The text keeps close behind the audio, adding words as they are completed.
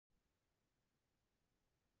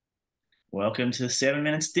Welcome to the 7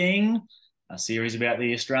 Minute Sting, a series about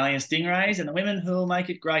the Australian Stingrays and the women who'll make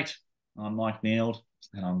it great. I'm Mike Neild,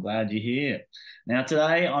 and I'm glad you're here. Now,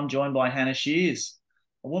 today I'm joined by Hannah Shears,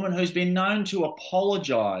 a woman who's been known to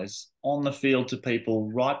apologise on the field to people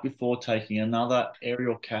right before taking another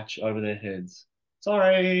aerial catch over their heads.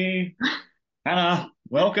 Sorry, Hannah,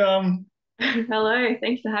 welcome. Hello,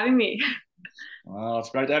 thanks for having me. Well, it's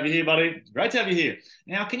great to have you here, buddy. Great to have you here.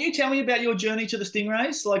 Now, can you tell me about your journey to the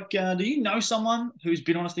Stingrays? Do you know someone who's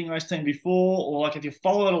been on a Stingrays team before, or have you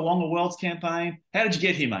followed along the Worlds campaign? How did you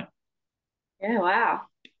get here, mate? Yeah, wow.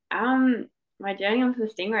 Um, my journey onto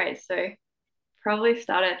the Stingrays. So probably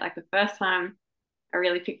started like the first time I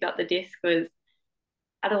really picked up the disc was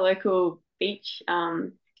at a local beach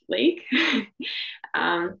league.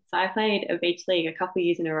 So I played a beach league a couple of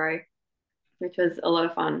years in a row, which was a lot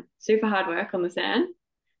of fun. Super hard work on the sand.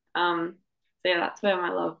 Um, so yeah, that's where my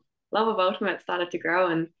love of ultimate started to grow,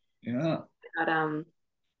 and Yeah. got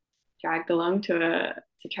dragged along to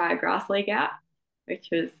try a grass league out, which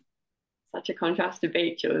was such a contrast to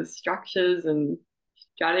beach. It was structures and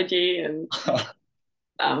strategy, and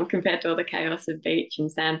compared to all the chaos of beach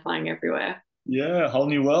and sand flying everywhere, Yeah, whole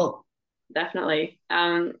new world. definitely.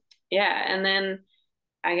 Yeah, and then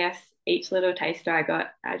I guess each little taster I got,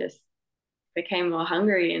 I just became more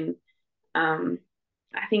hungry, and um,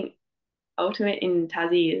 I think ultimate in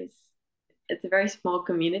Tassie is it's a very small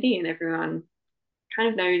community, and everyone kind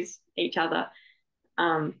of knows each other.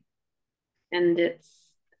 Um, and it's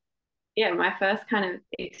yeah, my first kind of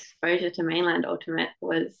exposure to mainland ultimate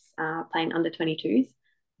was playing under 22s,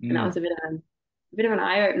 and that Mm, was a bit of an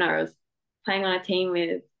eye opener. I was playing on a team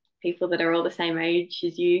with people that are all the same age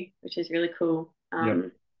as you, which is really cool.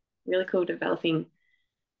 yep. Really cool developing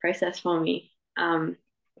process for me. And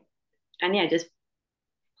yeah, just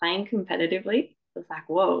playing competitively was like,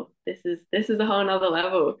 whoa, this is a whole nother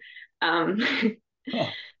level. Um,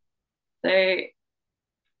 Huh. so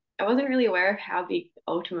I wasn't really aware of how big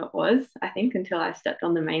ultimate was, I think, until I stepped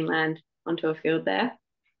on the mainland onto a field there.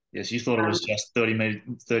 Yes, you thought it Um, was just 30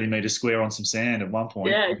 meters square on some sand at one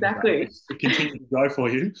point. yeah, exactly. It continued to grow for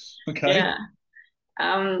you. Okay. Yeah.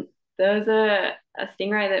 Um, there was a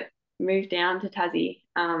stingray that moved down to Tassie,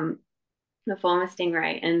 a former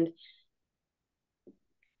stingray, and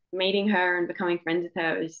meeting her and becoming friends with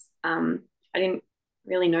her was I didn't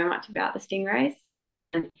really know much about the stingrays,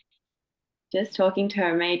 and just talking to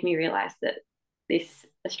her made me realize that this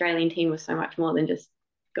Australian team was so much more than just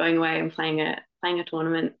going away and playing a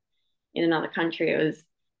tournament in another country. It was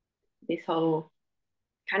this whole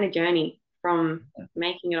kind of journey from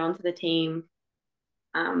making it onto the team,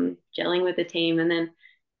 gelling with the team, and then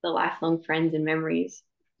the lifelong friends and memories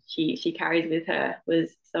she carries with her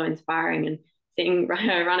was so inspiring. And seeing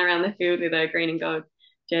her run around the field with her green and gold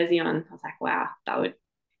jersey on, I was like, wow, that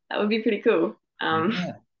would be pretty cool.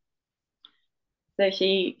 Yeah. So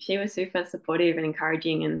she was super supportive and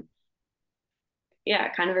encouraging, and yeah,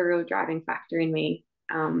 kind of a real driving factor in me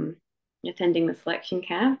attending the selection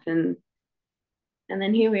camp, and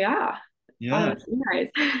then here we are, part Yeah. of the Stingrays.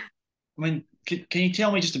 I mean, can you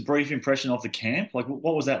tell me just a brief impression of the camp? Like,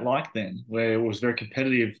 what was that like then, where it was very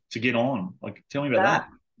competitive to get on? Like, tell me about that that.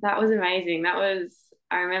 that was amazing. That was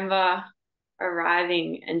I remember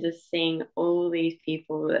arriving and just seeing all these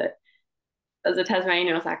people that as a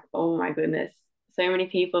Tasmanian, I was like, oh my goodness, so many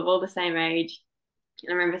people of all the same age.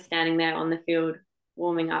 And I remember standing there on the field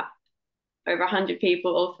warming up, over 100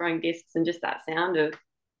 people all throwing discs, and just that sound of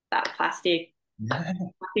that plastic Yeah.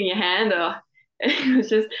 in your hand. Or it was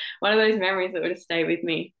just one of those memories that would just stay with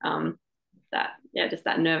me. That yeah, just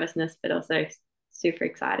that nervousness, but also super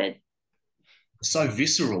excited. So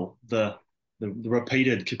visceral, the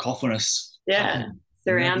repeated cacophonous Yeah, clapping,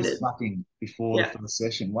 the nervous surrounded. clapping before the Yeah. first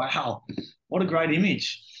session. Wow, what a great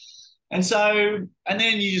image. And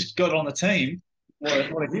then you just got on the team. What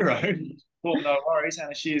a hero. Thought, no worries,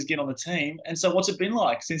 Hannah Shears, get on the team. And so what's it been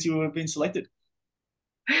like since you have been selected?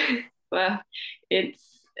 Well,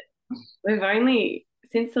 it's we've only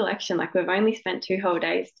since selection, like we've only spent 2 whole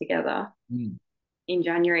days together Mm, in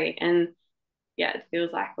January, and yeah, it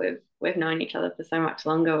feels like we've known each other for so much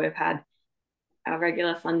longer. We've had our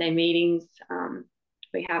regular Sunday meetings.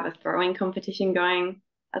 We have a throwing competition going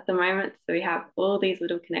at the moment, so we have all these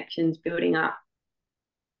little connections building up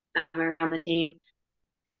around the team,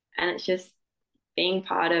 and it's just being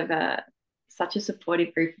part of such a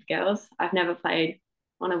supportive group of girls. I've never played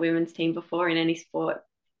on a women's team before in any sport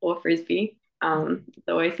or frisbee. It's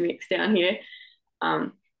always mixed down here.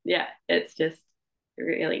 Yeah, it's just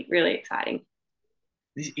really, really exciting.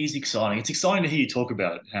 this is exciting. It's exciting to hear you talk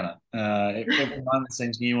about it, Hannah. Every moment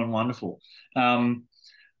seems new and wonderful. Um,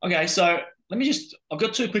 okay, so I've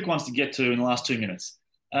got two quick ones to get to in the last 2 minutes.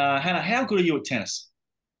 Hannah, how good are you at tennis?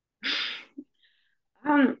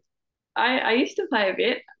 Um, I used to play a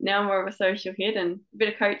bit. Now I'm more of a social hit and a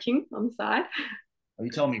bit of coaching on the side. Are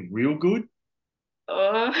you telling me real good?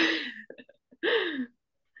 Oh,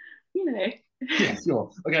 you know. Yeah,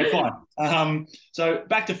 sure. Okay, fine. So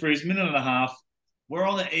back to Frizz, minute and a half. We're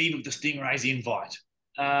on the eve of the Stingrays invite.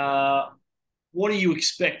 What do you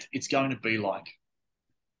expect it's going to be like?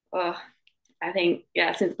 Oh, I think,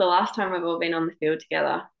 yeah, since the last time we've all been on the field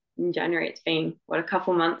together in January, it's been, what, a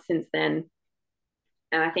couple months since then.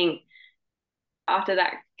 And I think after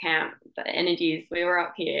that camp, the energies, we were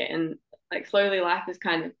up here and like slowly life was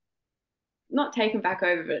kind of not taken back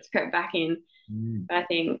over, but it's crept back in. Mm. But I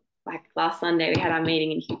think like last Sunday we had our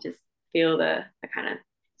meeting and you could just feel the kind of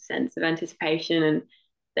sense of anticipation and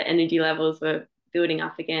the energy levels were building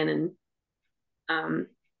up again. And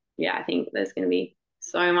yeah, I think there's going to be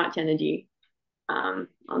so much energy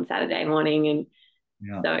on Saturday morning, and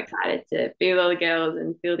Yeah. so excited to be with all the girls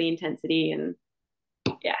and feel the intensity. And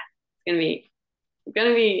yeah, it's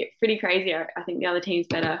gonna be pretty crazy. I think the other teams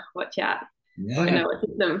better watch out. Won't Yeah. know what to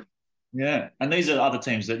them. Yeah. And these are other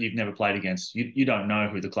teams that you've never played against. You don't know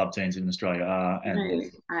who the club teams in Australia are. And No,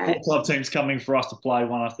 there's four club teams coming for us to play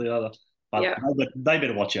one after the other. But yeah, they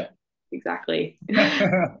better watch out. exactly.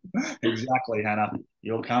 Exactly, Hannah.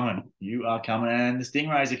 You're coming. You are coming, and the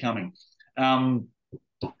Stingrays are coming. Um,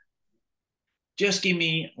 just give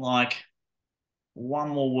me like one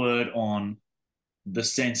more word on the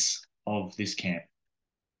sense of this camp.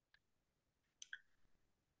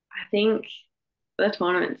 I think the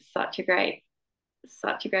tournament's such a great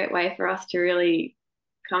way for us to really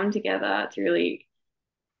come together, to really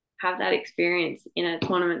have that experience in a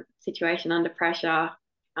tournament situation under pressure.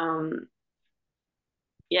 Um,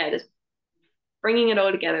 yeah, just bringing it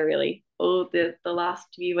all together really. All the last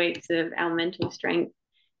few weeks of our mental strength,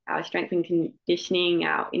 our strength and conditioning,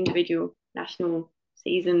 our individual national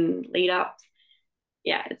season lead ups.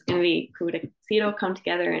 Yeah, it's going to be cool to see it all come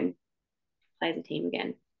together and play as a team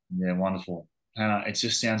again. Yeah, wonderful. Hannah, it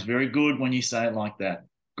just sounds very good when you say it like that.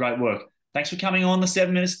 Great work. Thanks for coming on the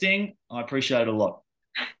 7 Minute Sting. I appreciate it a lot.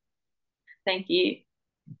 Thank you.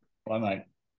 Bye, mate.